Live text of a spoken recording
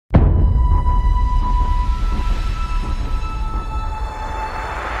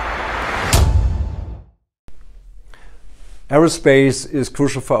Aerospace is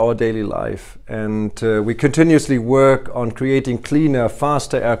crucial for our daily life, and we continuously work on creating cleaner,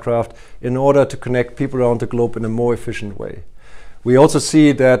 faster aircraft in order to connect people around the globe in a more efficient way. We also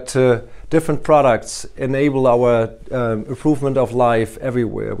see that different products enable our improvement of life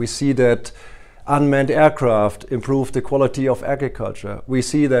everywhere. We see that unmanned aircraft improve the quality of agriculture. We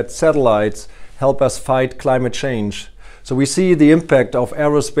see that satellites help us fight climate change. So we see the impact of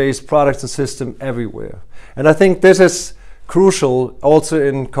aerospace products and systems everywhere. And I think this is crucial also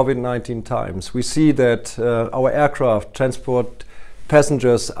in COVID-19 times. We see that our aircraft transport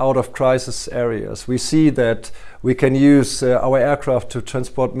passengers out of crisis areas. We see that we can use our aircraft to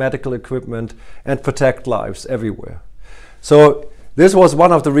transport medical equipment and protect lives everywhere. So this was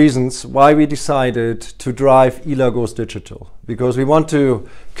one of the reasons why we decided to drive ELA Goes Digital, because we want to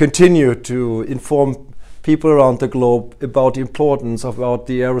continue to inform people around the globe about the importance about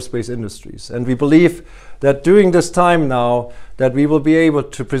the aerospace industries. And we believe that during this time now that we will be able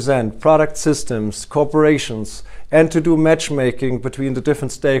to present product systems, corporations, and to do matchmaking between the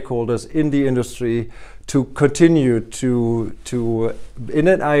different stakeholders in the industry to continue to in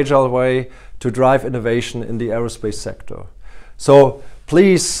an agile way, to drive innovation in the aerospace sector. So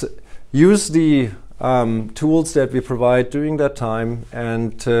please use the tools that we provide during that time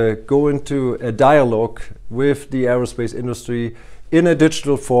and go into a dialogue with the aerospace industry in a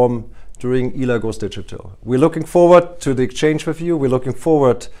digital form during ELA Goes Digital. We're looking forward to the exchange with you. We're looking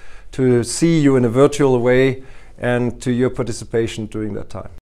forward to see you in a virtual way and to your participation during that time.